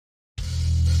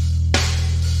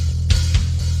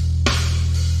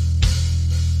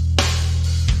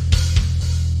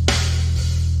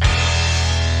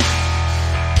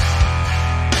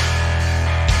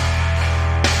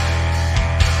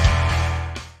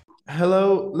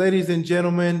Hello, ladies and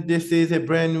gentlemen. This is a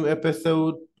brand new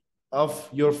episode of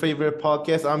your favorite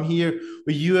podcast. I'm here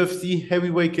with UFC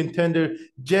heavyweight contender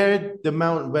Jared the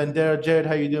Mount Vanderaa. Jared,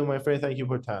 how you doing, my friend? Thank you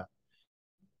for time.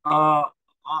 Uh,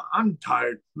 I'm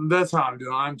tired. That's how I'm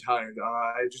doing. I'm tired.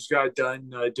 I just got done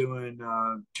doing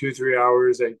 2 3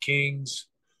 hours at Kings.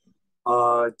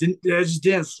 I just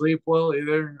didn't sleep well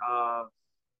either.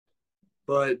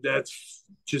 But that's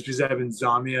just because I have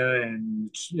insomnia and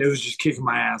it was just kicking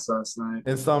my ass last night.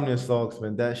 Insomnia sucks,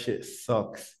 man. That shit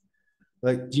sucks.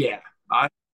 Like Yeah,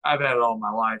 I've had it all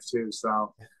my life too.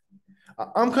 So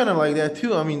I'm kind of like that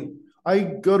too. I mean, I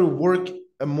go to work in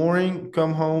the morning,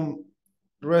 come home,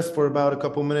 rest for about a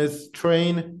couple minutes,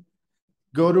 train,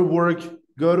 go to work,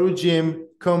 go to gym,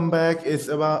 come back. It's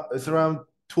around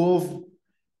 12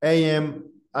 a.m.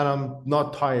 and I'm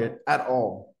not tired at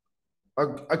all.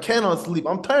 I cannot sleep.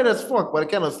 I'm tired as fuck, but I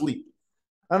cannot sleep.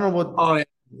 I don't know what. oh yeah,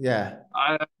 Yeah,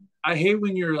 I I hate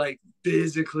when you're like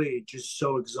physically just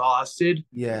so exhausted.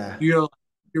 yeah, You're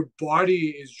your body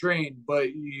is drained, but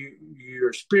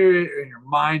your spirit and your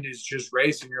mind is just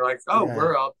racing. You're like, oh, yeah,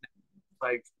 we're up.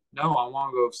 Like, no, I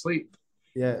want to go to sleep.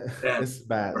 yeah. Yeah. It's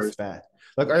bad. It's bad.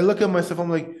 Like I look at myself, I'm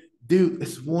like, dude,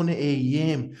 it's 1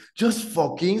 a.m. Just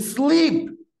fucking sleep.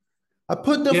 I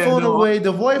put the Yeah, phone no, away.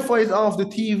 The Wi-Fi is off. The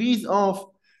TV's off.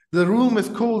 The room is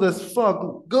cold as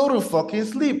fuck. Go to fucking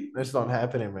sleep. It's not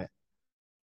happening, man.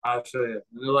 I feel you.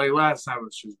 Like last night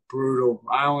was just brutal.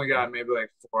 I only got maybe like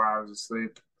 4 hours of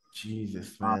sleep.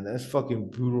 Jesus, Uh, man, that's fucking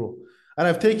brutal. And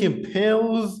I've taken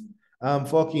pills,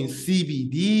 fucking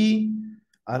CBD,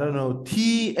 I don't know,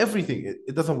 tea, everything.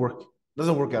 It doesn't work. It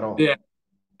doesn't work at all. yeah,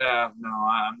 yeah, no,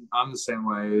 I'm the same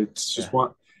way. Yeah.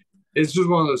 It's just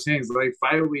one of those things. Like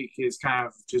fight week is kind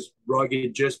of just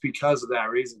rugged just because of that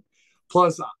reason.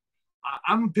 Plus,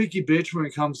 I'm a picky bitch when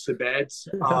it comes to beds.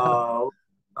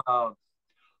 Uh,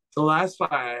 the last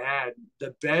fight I had,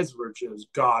 the beds were just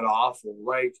god awful.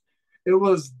 Like it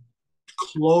was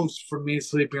close for me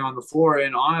sleeping on the floor.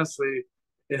 And honestly,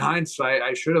 in hindsight,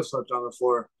 I should have slept on the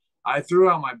floor. I threw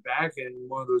out my back in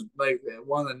one of those like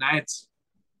one of the nights.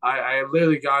 I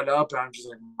literally got up and I'm just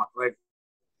like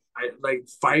I like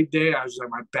fight day. I was like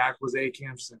my back was aching.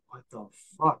 I'm just like what the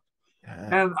fuck.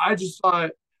 Yeah. And I just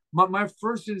thought my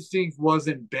first instinct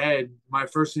wasn't bed. My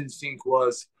first instinct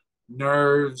was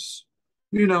nerves,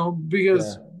 Yeah.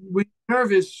 because when you're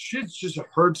nervous, shit just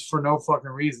hurts for no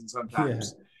fucking reason Yeah.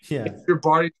 sometimes. Yeah. It's your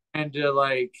body trying to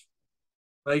like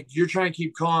you're trying to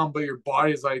keep calm, but your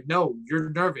body's like, no, you're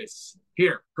nervous.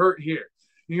 Here, hurt here.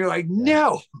 And you're like, Yeah.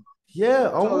 no. Yeah.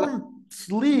 I So that, want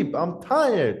sleep. I'm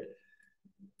tired.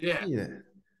 yeah. Yeah.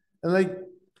 And like,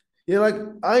 yeah, like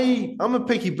I'm a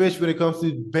picky bitch when it comes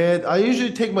to bed. I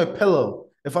usually take my pillow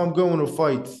if I'm going to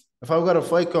fights. If I've got a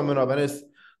fight coming up and it's,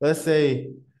 let's say,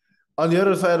 on the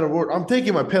other side of the world, I'm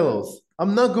taking my pillows.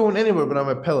 I'm not going anywhere but on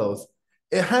my pillows.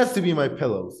 It has to be my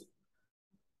pillows.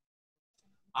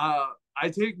 I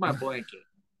take my blanket.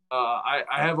 I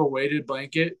have a weighted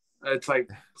blanket. It's like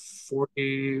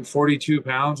 42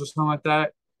 pounds or something like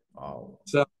that. Oh.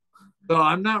 So so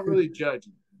I'm not really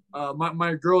judging.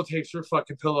 My girl takes her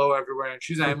fucking pillow everywhere, and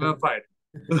she's not even a fighter.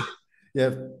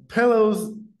 Yeah,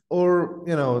 pillows or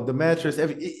the mattress.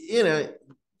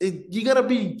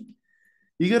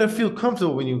 You gotta feel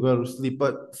comfortable when you go to sleep.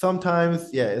 But sometimes,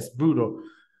 yeah, it's brutal.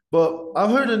 But I've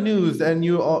heard the news, and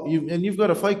you've got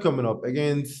a fight coming up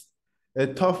against a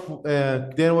tough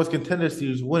Dana White's Contender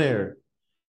Series winner,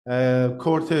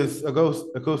 Cortez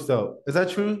Acosta. Is that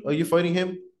true? Are you fighting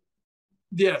him?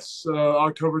 Yes,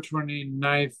 October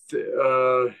 29th,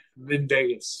 in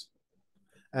Vegas.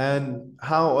 And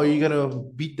how are you gonna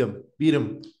beat them? Beat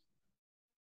him?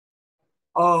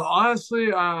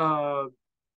 Honestly,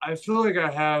 I feel like I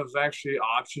have actually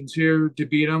options here to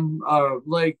beat him.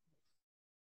 Like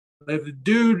the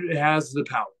dude has the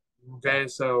power. Yeah, Okay,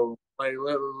 so like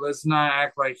let's not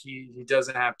act like he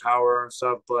doesn't have power and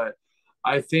stuff. But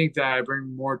I think that I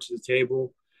bring more to the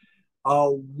table.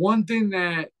 One thing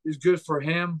that is good for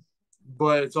him,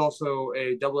 but it's also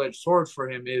a double-edged sword for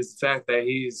him, is the fact that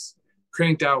he's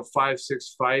cranked out 5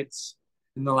 6 fights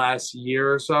in the last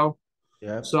year or so.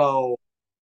 yeah, So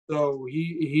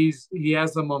he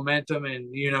has the momentum, and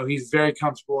he's very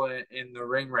comfortable in the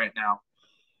ring right now.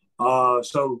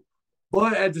 So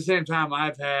but at the same time,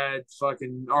 I've had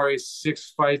fucking already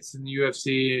 6 fights in the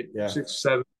UFC, yeah. 6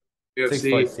 7 Six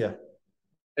UFC. fights, yeah.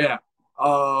 Yeah.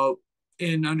 Uh,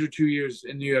 in under 2 years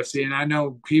in the UFC. And I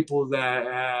know people that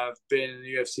have been in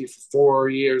the UFC for 4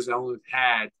 years and only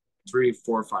had 3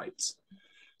 4 fights.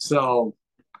 So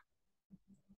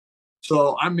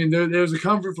I mean there's a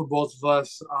comfort for both of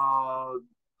us.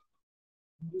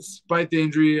 despite the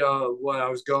injury, what I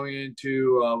was going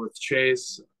into with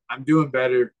Chase, I'm doing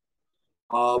better.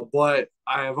 But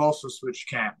I have also switched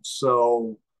camps,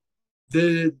 so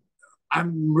the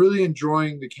I'm really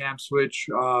enjoying the camp switch.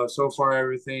 So far,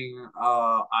 everything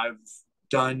I've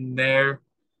done there,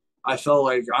 I felt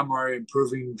like I'm already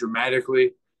improving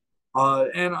dramatically.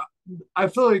 And I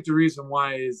feel like the reason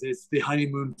why is it's the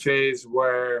honeymoon phase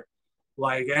where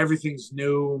like everything's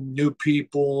new, new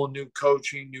people, new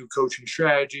coaching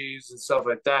strategies and stuff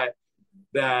like that.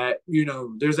 That,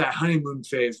 there's that honeymoon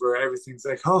phase where everything's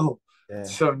like, oh, Yeah.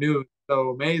 so new, so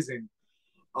amazing.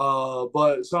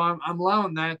 But so I'm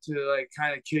allowing that to like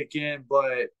kind of kick in,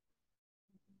 but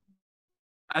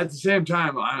at the same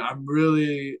time, I'm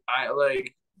really I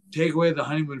like take away the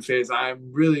honeymoon phase.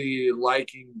 I'm really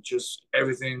liking just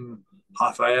everything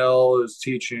Rafael is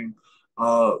teaching.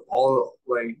 All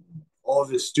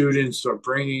the students are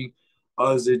bringing.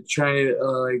 Is it trying to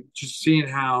like just seeing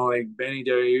how like Benny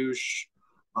Dariush,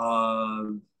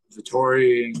 uh,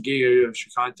 Vittori, and Giga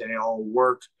Shikante all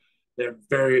work.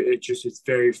 It's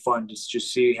very fun to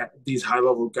just see these high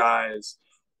level guys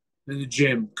in the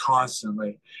gym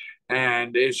constantly,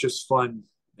 and it's just fun.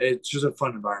 It's just a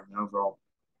fun environment overall.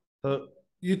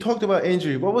 You talked about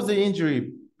injury. What was the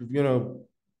injury? You know,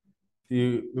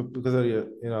 because of your,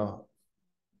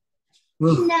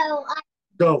 No,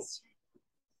 go.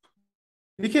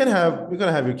 we're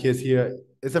gonna have your kids here.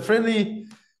 It's a friendly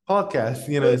podcast.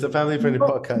 It's a family friendly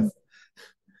podcast.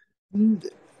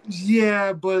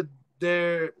 Yeah, but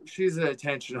she's an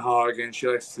attention hog, and she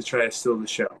likes to try to steal the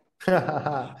show.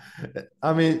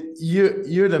 I mean,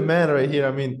 you're the man right here.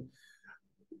 I mean,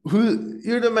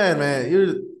 you're the man.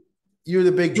 You're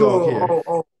the big dog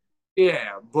here.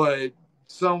 Yeah, but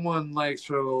someone likes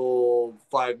her little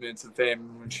 5 minutes of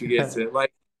fame when she gets it.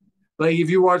 Like if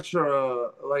you watch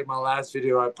like my last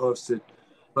video I posted,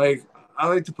 like I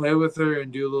like to play with her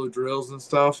and do little drills and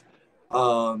stuff.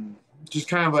 Just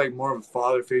kind of like more of a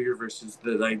father figure versus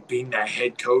the like being that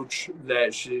head coach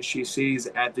that she sees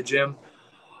at the gym.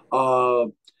 Uh,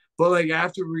 but like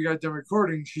after we got done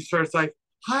recording, she starts like,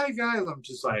 "Hi guys," I'm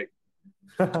just like,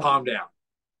 "Calm down."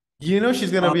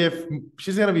 She's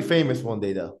gonna be famous one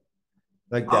day though,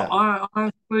 like that.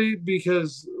 Honestly,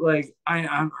 because like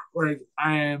I'm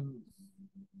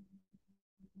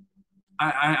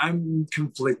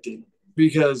conflicted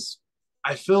because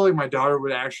I feel like my daughter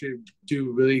would actually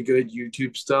do really good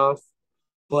YouTube stuff,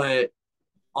 but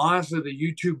honestly, the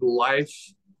YouTube life,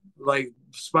 like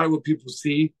despite what people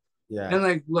see, Yeah,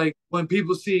 and like when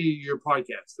people see your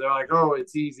podcast, they're like, "Oh,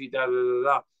 it's easy." Da da da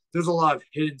da. There's a lot of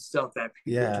hidden stuff that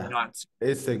people do yeah. not see,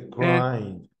 It's a and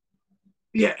grind.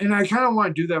 yeah, and I kind of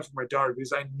want to do that for my daughter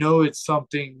because I know it's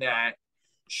something that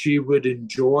she would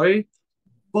enjoy,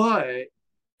 but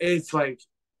it's like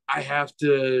I have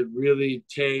to really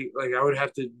take like I would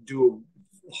have to do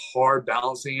a hard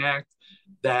balancing act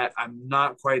that I'm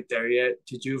not quite there yet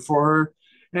to do for her.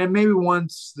 And maybe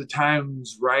once the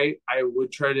time's right, I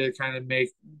would try to kind of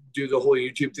do the whole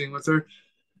YouTube thing with her.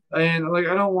 And like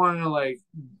I don't want to like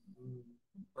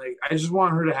I just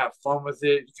want her to have fun with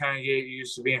it, kind of get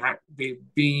used to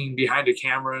being behind a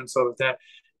camera and stuff like that,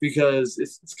 because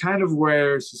it's kind of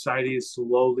where society is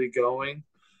slowly going.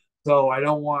 So I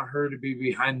don't want her to be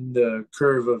behind the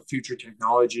curve of future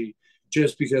technology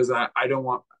just because I don't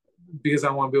want because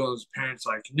I want to be one of those parents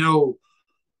like, no,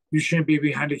 you shouldn't be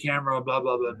behind the camera, blah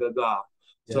blah blah blah blah.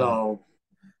 Yeah. So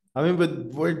I mean, but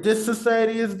where this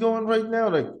society is going right now,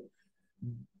 like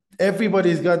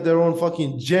everybody's got their own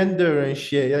fucking gender and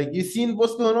shit. Like you seen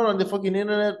what's going on the fucking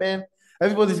internet, man?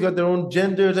 Everybody's got their own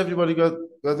genders. Everybody got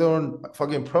their own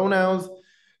fucking pronouns.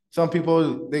 Some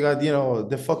people they got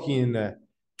the fucking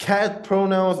cat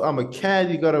pronouns. I'm a cat.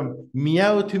 You gotta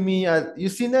meow to me. You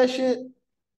seen that shit?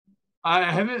 I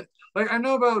haven't like I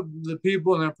know about the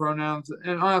people and their pronouns,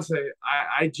 and honestly,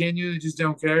 I genuinely just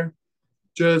don't care.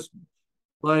 Just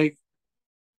like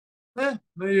but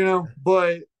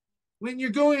when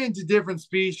you're going into different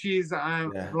species,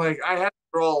 I'm Yeah. like I have to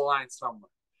draw a line somewhere.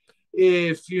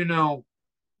 If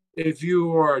if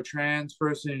you are a trans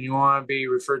person and you want to be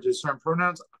referred to certain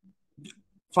pronouns,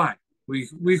 fine.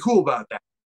 We cool about that.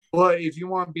 But if you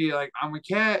want to be like I'm a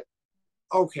cat,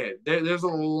 okay, there's a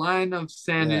line of Yeah.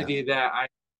 sanity that I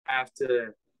have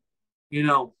to, you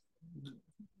know,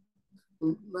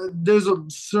 there's a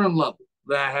certain level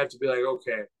that I have to be like,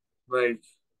 okay, like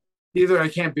either I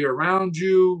can't be around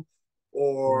you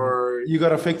or You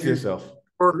gotta fix you're yourself.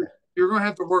 or you're gonna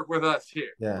have to work with us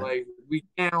here. Yeah. Like we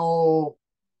can't all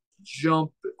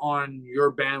jump on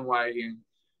your bandwagon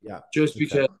Yeah. just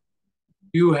because Exactly.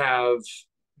 you have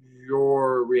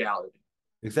your reality.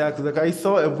 Exactly. Like I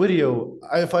saw a video.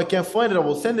 If I can't find it, I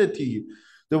will send it to you.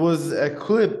 There was a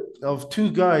clip of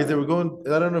two guys. They were going.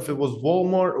 I don't know if it was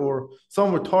Walmart or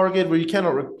somewhere Target where you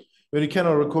cannot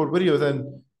record videos.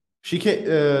 And she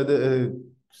came.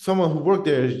 Someone who worked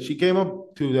there. She came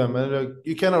up to them and like,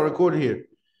 you cannot record here.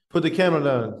 Put the camera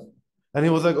down. And he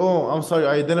was like, "Oh, I'm sorry.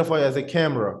 I identify as a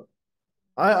camera.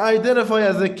 I identify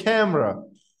as a camera."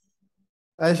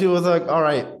 And she was like, "All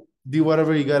right, do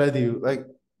whatever you gotta do." Like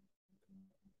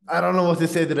I don't know what to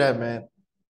say to that, man.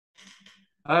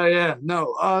 Yeah,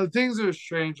 no, things are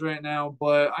strange right now,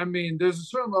 but I mean, there's a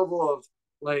certain level of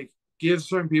like give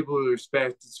certain people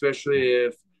respect, especially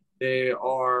if they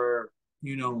are,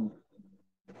 you know,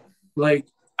 like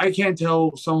I can't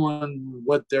tell someone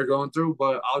what they're going through,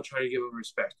 but I'll try to give them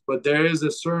respect. But there is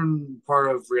a certain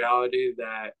part of reality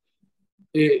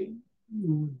it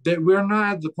that we're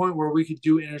not at the point where we could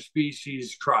do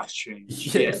interspecies cross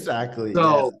change Yeah, yet. exactly. Yeah.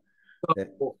 So, Yeah.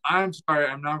 so I'm sorry,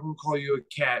 I'm not going to call you a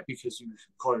cat because you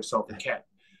call yourself a cat.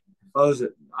 Was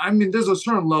it? I mean, there's a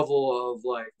certain level of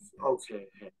like, okay,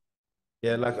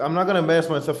 Yeah, like I'm not gonna embarrass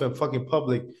myself in fucking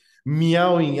public,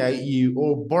 meowing at you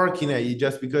or barking at you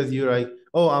just because you're like,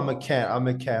 oh, I'm a cat,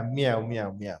 meow,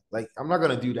 meow, meow. Like I'm not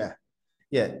gonna do that.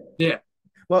 Yeah. yeah,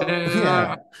 Well, and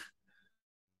yeah.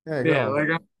 Yeah, go yeah,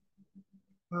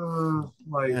 on.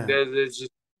 like Yeah. there's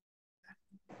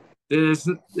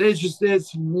just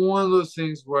it's one of those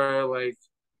things where like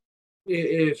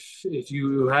if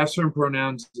you have certain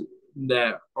pronouns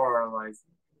that are like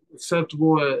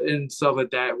acceptable and stuff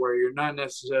like that, where you're not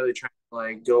necessarily trying to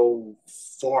like go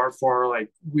far like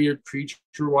weird creature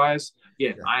wise, yeah,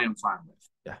 Yeah. I am fine with.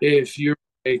 Yeah. If you're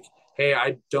like, hey,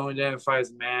 I don't identify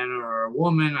as a man or a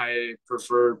woman, I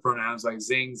prefer pronouns like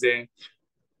zing zing,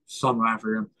 some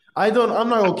African. I'm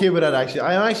not okay with that actually.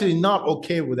 I'm actually not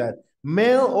okay with that.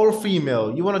 Male or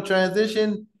female, you want to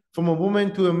transition from a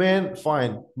woman to a man,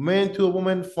 fine. Man to a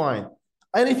woman, fine.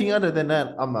 Anything other than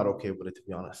that, I'm not okay with it, to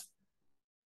be honest.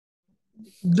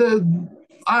 The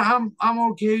I'm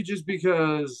okay just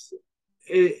because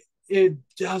it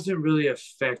doesn't really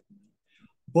affect me.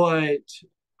 But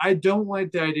I don't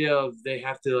like the idea of they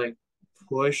have to like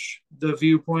push the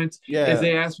viewpoints. If Yeah,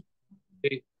 they ask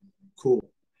me, cool.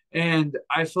 And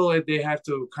I feel like they have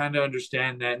to kind of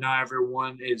understand that not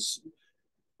everyone is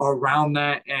around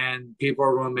that and people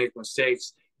are going to make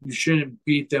mistakes. You shouldn't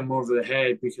beat them over the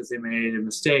head because they made a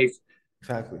mistake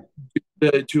exactly.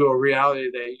 to a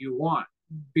reality that you want.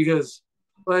 Because,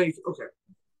 like, okay,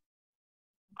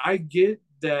 I get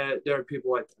that there are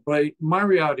people like that, but my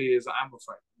reality is I'm a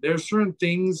fighter. There's certain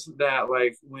things that,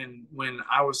 like, when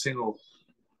I was single,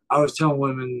 I was telling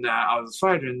women that I was a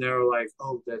fighter, and they were like,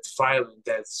 "Oh, that's violent,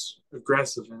 that's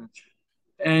aggressive,"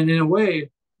 and in a way,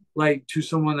 like to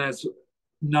someone that's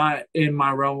not in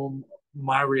my realm,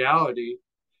 my reality,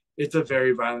 it's a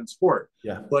very violent sport.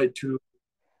 Yeah. But to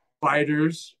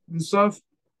fighters and stuff,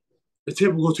 the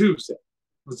typical Tuesday.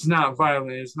 It's not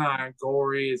violent. It's not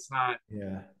gory. It's not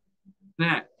Yeah.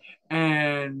 that.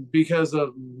 And because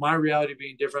of my reality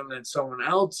being different than someone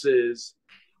else's,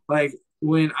 like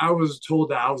when I was told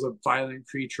that I was a violent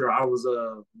creature, I was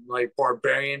a like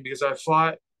barbarian because I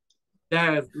fought.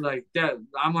 That like that,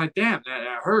 I'm like, damn,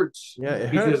 that hurts Yeah,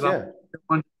 it hurts. because Yeah.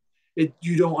 it.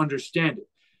 You don't understand it,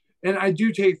 and I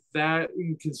do take that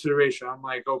in consideration. I'm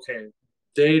like, okay,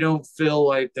 they don't feel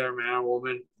like they're a man or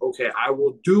woman. Okay, I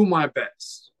will do my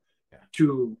best Yeah.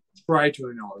 to try to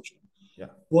acknowledge it. Yeah.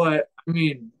 But I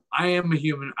mean, I am a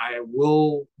human. I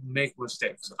will make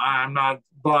mistakes. I'm not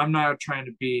trying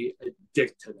to be a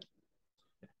dick to them.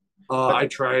 I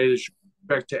But try to show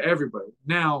respect to everybody.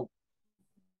 Now,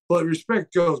 but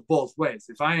respect goes both ways.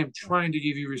 If I am trying to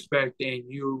give you respect and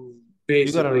you you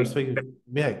gotta basically, respect.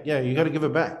 Yeah, yeah, you gotta give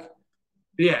it back.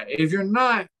 yeah, if you're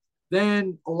not,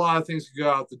 then a lot of things could go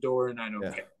out the door, and I don't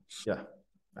Yeah, care. yeah.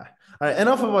 All right,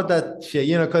 enough about that shit.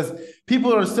 Because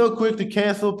people are so quick to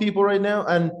cancel people right now,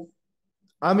 and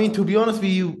I mean, to be honest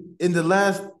with you, in the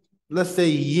last, let's say,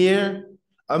 year,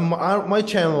 my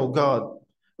channel got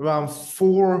around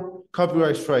 4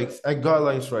 copyright strikes and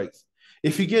guideline strikes.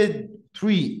 If you get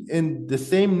 3 in the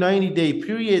same 90-day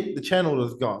period, the channel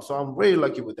is gone. So I'm very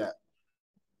lucky with that.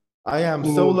 I am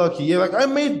so Well, lucky. Yeah, like I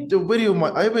made the video,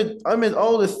 I made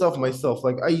all this stuff myself.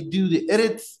 Like I do the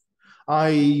edits.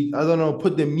 I don't know,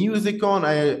 put the music on.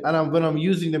 When I'm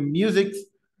using the music,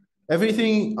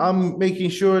 everything, I'm making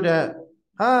sure that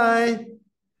hi.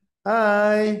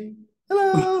 Hi.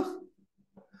 Hello.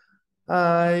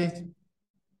 Hi.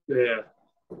 yeah,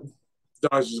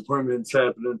 doctor's appointment's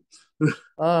happening.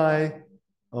 Hi.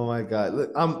 Oh my God.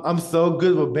 Look, I'm so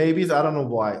good with babies. I don't know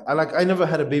why. I never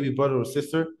had a baby brother or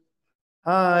sister.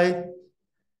 Hi.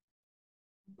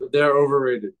 They're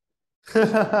overrated.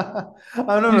 I've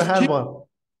never These had kids one.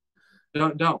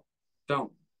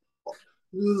 don't.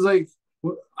 This is like,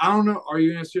 I don't know. Are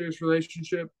you in a serious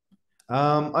relationship?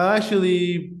 I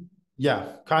actually,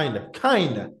 yeah,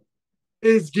 kinda.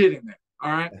 It's getting there.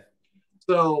 All right.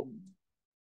 So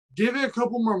give it a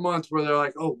couple more months where they're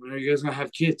like, oh, when are you guys gonna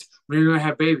have kids? When are you gonna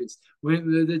have babies?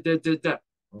 When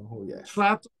Oh yeah,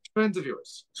 slap the friends of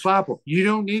yours. Slap them. You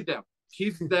don't need them.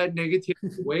 Keep that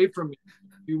negativity away from you.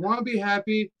 If you want to be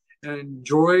happy and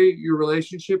enjoy your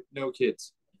relationship, no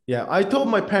kids. yeah. I told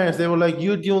my parents, they were like,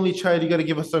 "You're the only child. You got to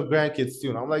give us some grandkids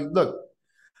soon." I'm like, "Look,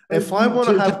 if I want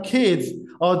to have kids,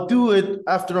 I'll do it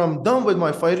after I'm done with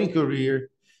my fighting career,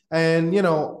 and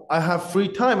I have free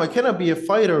time. I cannot be a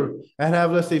fighter and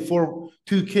have, let's say,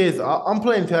 two kids. I'm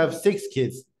planning to have six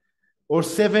kids or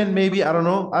seven, maybe. I don't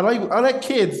know. I like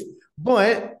kids,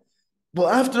 but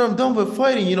after I'm done with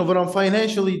fighting, but I'm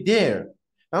financially there.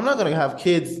 I'm not gonna have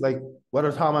kids like by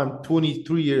the time I'm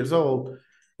 23 years old.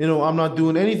 I'm not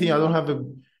doing anything. I don't have a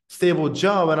stable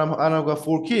job, and I've got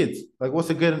four kids. Like,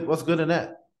 what's good in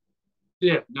that?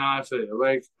 Yeah, no, I feel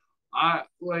you.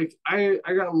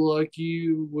 I got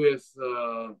lucky with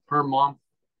her mom.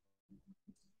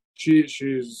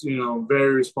 She's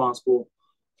very responsible,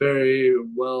 very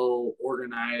well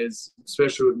organized,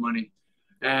 especially with money.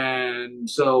 And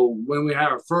so when we had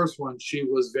our first one, she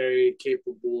was very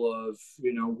capable of,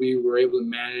 we were able to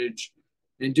manage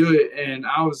and do it. And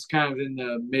I was kind of in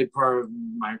the mid part of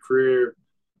my career.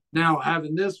 Now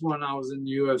having this one, I was in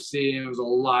the UFC and it was a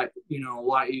lot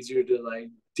easier to like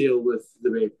deal with the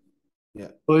baby. Yeah,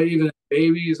 But even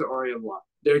babies are a lot.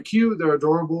 They're cute, they're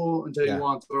adorable until you yeah.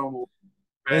 want to throw them away.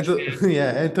 And Trash can.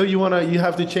 yeah, until you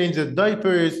have to change the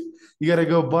diapers. You gotta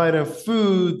go buy the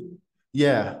food.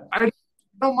 Yeah, I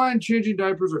don't mind changing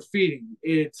diapers or feeding.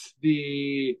 It's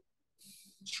the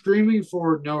screaming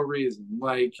for no reason,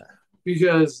 like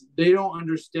because they don't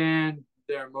understand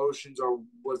their emotions or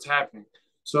what's happening.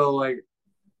 So like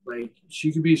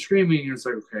she could be screaming and it's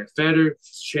like, okay, I fed her,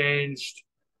 it's changed.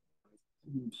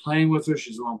 I'm playing with her,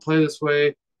 she's want to play this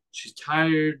way. She's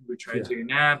tired. We try to yeah. take a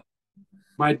nap.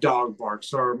 My dog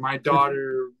barks, or my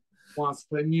daughter wants to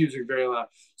play music very loud.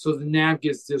 So the nap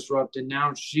gets disrupted.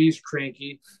 Now she's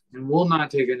cranky and will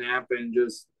not take a nap and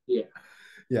just, yeah.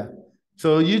 Yeah.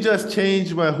 So you just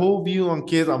changed my whole view on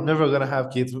kids. I'm never gonna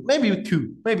have kids. Maybe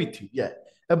two. Maybe two. Yeah.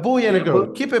 A boy and a Yeah, but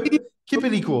girl. Keep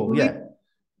it equal. please, Yeah.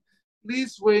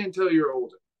 please wait until you're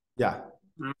older. Yeah.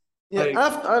 Yeah. Like,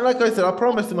 After, like I said, I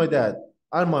promised to my dad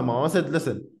and my mom. I said,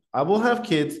 listen, I will have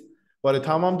kids by the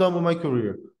time I'm done with my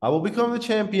career. I will become the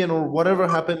champion or whatever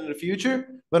happened in the future.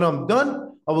 When I'm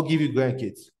done, I will give you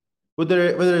grandkids.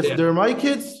 Whether it's yeah, they're my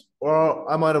kids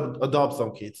or I might adopt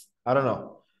some kids. I don't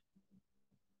know.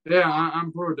 yeah,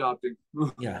 I'm pro adopting.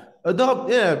 Yeah. Adopt,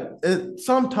 yeah.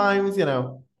 Sometimes, you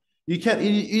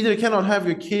either cannot have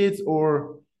your kids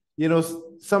or,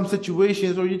 some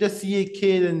situations where you just see a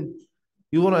kid and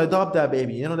you want to adopt that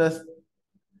baby. That's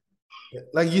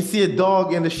like you see a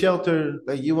dog in the shelter,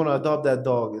 like you want to adopt that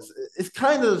dog. It's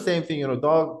kind of the same thing,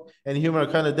 dog and human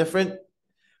are kind of different.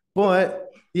 But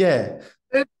yeah,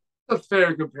 It's a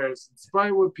fair comparison,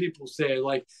 despite what people say.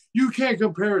 Like, you can't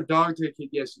compare a dog to a kid.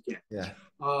 Yes, you can.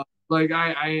 yeah, Like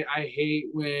I hate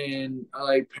when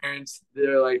like parents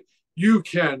they're like, you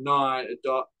cannot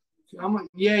adopt. I'm like,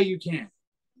 yeah, you can.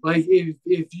 Like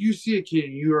if you see a kid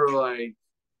and you're like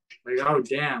oh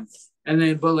damn, and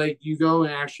then but like you go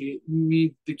and actually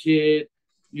meet the kid,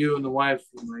 you and the wife,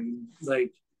 and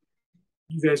like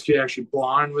you guys could actually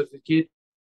bond with the kid,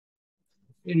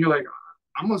 and you're like,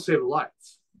 I'm gonna save a life.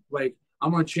 Like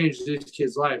I'm gonna change this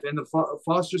kid's life. And the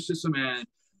foster system and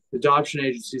adoption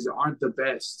agencies aren't the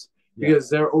best yeah,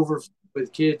 because they're over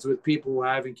with kids with people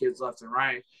having kids left and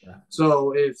right. yeah,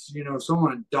 So if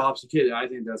someone adopts a kid, I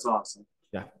think that's awesome.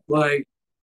 yeah, Like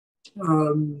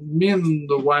me and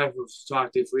the wife have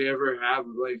talked if we ever have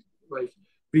like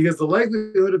because the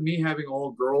likelihood of me having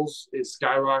all girls is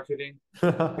skyrocketing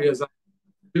because I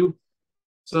do.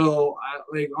 So I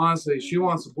like honestly, she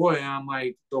wants a boy, and I'm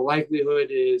like, the likelihood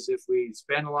is if we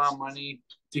spend a lot of money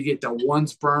to get the one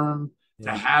sperm to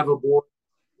yeah, have a boy,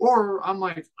 or I'm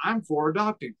like, I'm for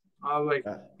adopting. Like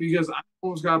yeah, because I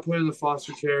almost got put in the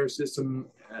foster care system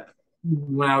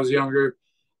when I was younger.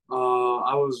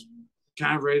 I was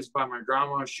kind of raised by my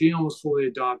grandma. She almost fully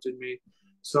adopted me,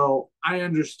 so I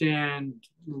understand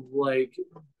like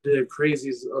the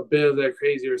crazies, a bit of the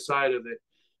crazier side of it.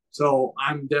 So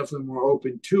I'm definitely more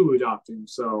open to adopting.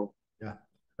 So yeah.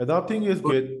 Adopting is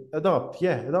but good. Adopt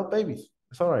babies.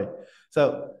 It's all right.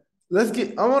 So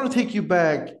I want to take you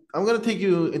back. I'm going to take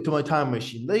you into my time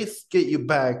machine. Let's get you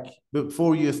back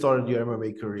before you started your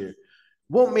MMA career.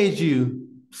 what made you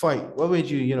fight? What made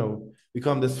you,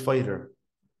 become this fighter?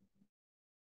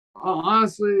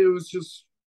 Honestly, it was just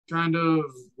kind of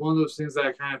one of those things that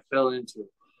I kind of fell into.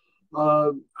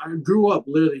 I grew up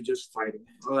literally just fighting.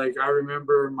 Like I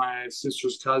remember my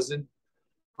sister's cousin.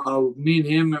 Me and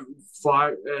him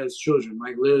fought as children.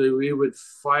 Like literally, we would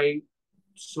fight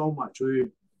so much. We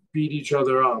would beat each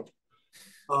other up.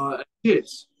 As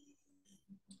kids.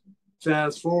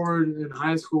 Fast forward in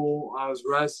high school, I was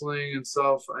wrestling and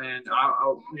stuff, and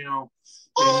in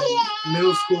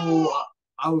middle school,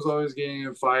 I was always getting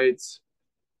in fights.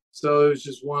 So it was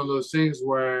just one of those things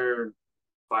where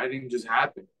fighting just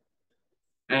happened.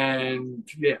 And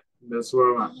yeah, that's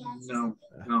where I'm at. No,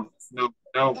 no, no,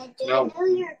 no, no,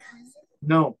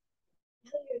 no,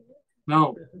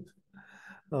 no.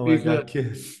 Oh my Because God,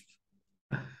 kiss.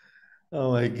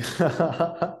 Oh my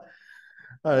God.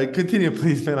 All right, continue,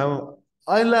 please, man.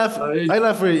 I laugh. it, I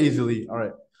laugh very easily. All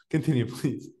right, continue,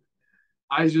 please.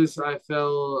 I just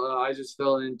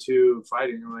fell into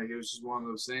fighting. Like it was just one of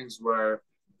those things where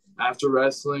after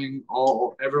wrestling,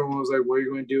 all everyone was like, "What are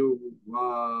you going to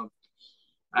do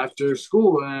after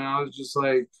school?" And I was just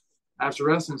like, "After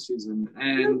wrestling season."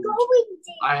 And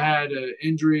I had an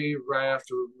injury right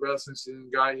after wrestling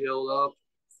season, got healed up,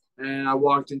 and I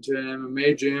walked into an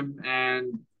MMA gym,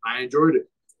 and I enjoyed it.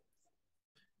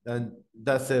 And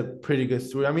that's a pretty good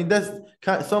story. I mean, that's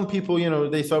some people,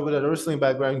 they start with a wrestling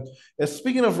background.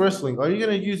 Speaking of wrestling, are you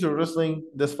gonna use your wrestling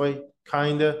this fight,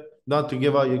 kinda, not to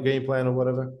give out your game plan or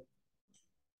whatever?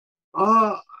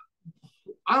 Uh,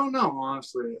 I don't know,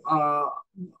 honestly.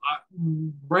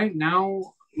 Right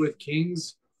now with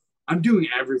Kings, I'm doing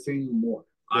everything more.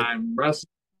 Yep. I'm wrestling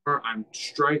more. I'm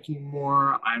striking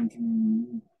more.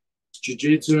 I'm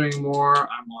jiu-jitsuing more.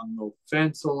 I'm on the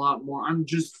fence a lot more. I'm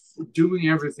just doing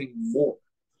everything more.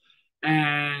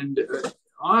 And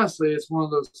honestly, it's one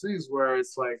of those things where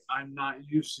it's like I'm not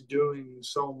used to doing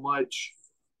so much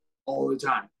all the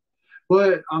time.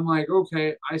 But I'm like,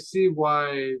 okay, I see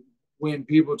why when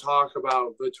people talk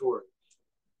about Vittori,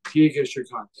 Giga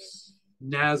Shikante,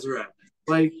 Nazareth,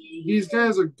 like these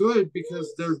guys are good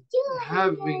because they're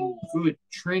having good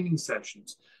training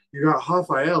sessions. You got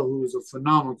Rafael, who's a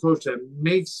phenomenal coach that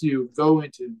makes you go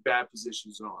into bad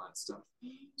positions and all that stuff.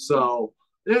 So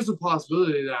there's a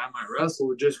possibility that I might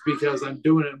wrestle just because I'm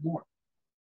doing it more.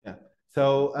 Yeah.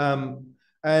 So,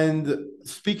 and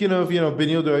speaking of,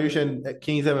 Benil Dariush and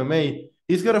Kings MMA,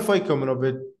 he's got a fight coming up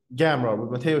with Gamrot,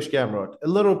 with Mateusz Gamrot. A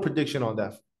little prediction on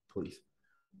that, please.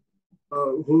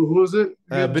 Who is it?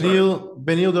 Benil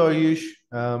Dariush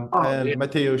and Yeah.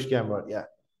 Mateusz Gamrot. Yeah.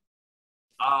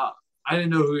 I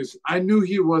didn't know who he's. I knew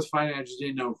he was fighting. I just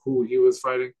didn't know who he was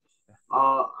fighting.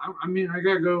 I mean, I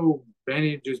gotta go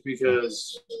Benny just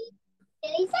because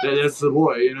that's the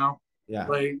boy, you know. Yeah.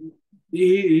 Like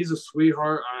he's a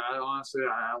sweetheart. I honestly,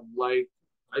 I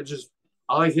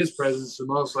like his presence the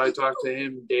most. I talk to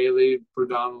him daily,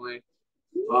 predominantly.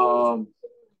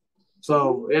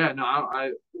 So yeah,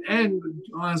 no, and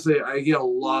honestly, I get a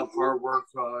lot of hard work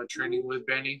training with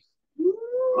Benny.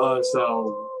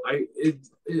 So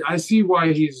I see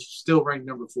why he's still ranked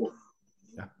number 4.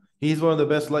 Yeah. He's one of the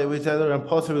best lightweights ever, and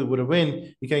possibly with a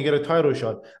win, he can get a title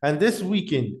shot. And this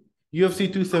weekend,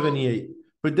 UFC 278,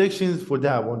 predictions for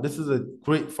that one. This is a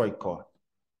great fight card.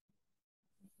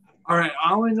 All right,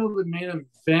 I only know the main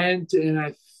event, and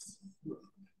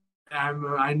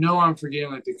I know I'm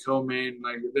forgetting like the co-main.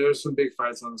 Like there's some big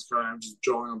fights on this card. I'm just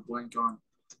drawing a blank on.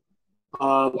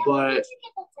 But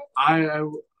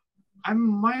I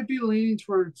might be leaning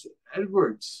towards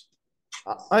Edwards.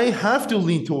 I have to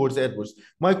lean towards Edwards.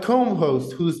 My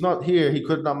co-host, who's not here, he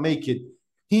could not make it.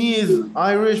 He is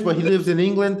Irish, but he lives in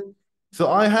England. So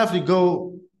I have to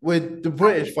go with the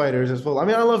British fighters as well. I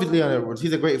mean, I love Leon Edwards.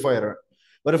 He's a great fighter.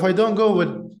 But if I don't go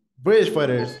with British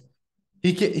fighters,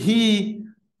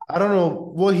 I don't know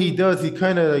what he does. He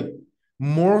kind of like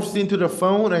morphs into the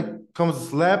phone and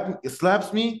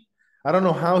slaps me. I don't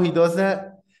know how he does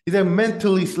that. He's a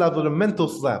mentally slapped with a mental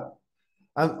slap.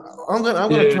 I'm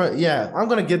gonna try. Yeah, I'm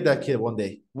gonna get that kid one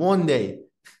day. One day.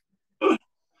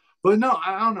 But no,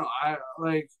 I don't know. I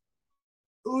like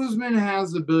Usman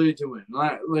has the ability to win.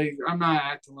 Like I'm not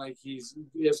acting like it's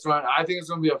going. I think it's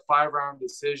going to be a 5-round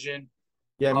decision.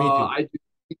 Yeah, me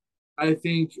too. I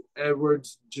think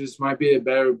Edwards just might be a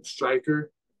better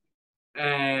striker,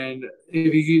 and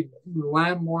if he could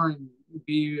land more and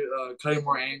be cutting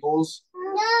more angles,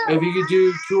 if he could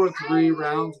do 2 or 3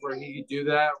 rounds where he could do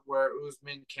that, where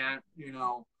Usman can't,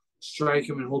 strike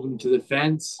him and hold him to the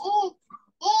fence,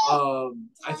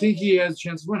 I think he has a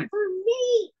chance of winning.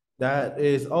 That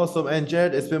is awesome. And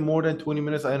Jared, it's been more than 20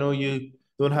 minutes. I know you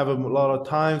don't have a lot of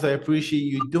times. I appreciate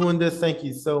you doing this. Thank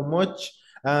you so much.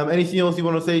 Anything else you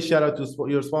want to say? Shout out to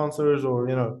your sponsors, or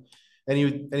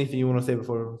anything you want to say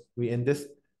before we end this?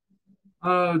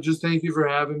 Just thank you for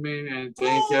having me, and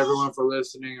thank you everyone for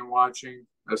listening and watching.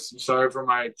 Sorry for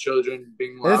my children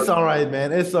being loud. It's all right,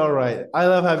 man. It's all right. I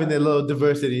love having a little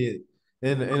diversity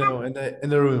in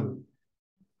the room.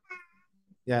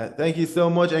 Yeah, thank you so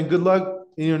much, and good luck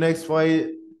in your next fight.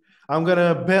 I'm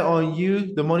gonna bet on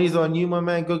you. The money's on you, my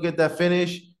man. Go get that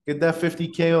finish, get that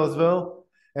 50K as well,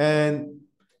 and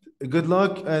good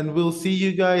luck. And we'll see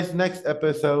you guys next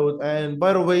episode. And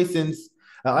by the way, since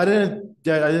I didn't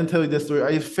tell you this story,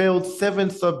 I failed 7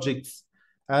 subjects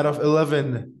out of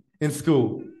 11 in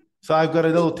school. So I've got a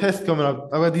little test coming up.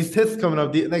 I've got these tests coming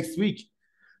up next week.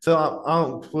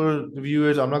 So for the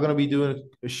viewers, I'm not going to be doing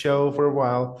a show for a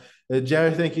while.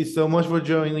 Jared, thank you so much for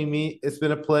joining me. It's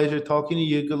been a pleasure talking to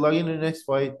you. Good luck in the next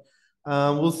fight.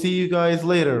 We'll see you guys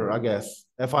later, I guess,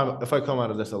 if I come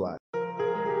out of this alive.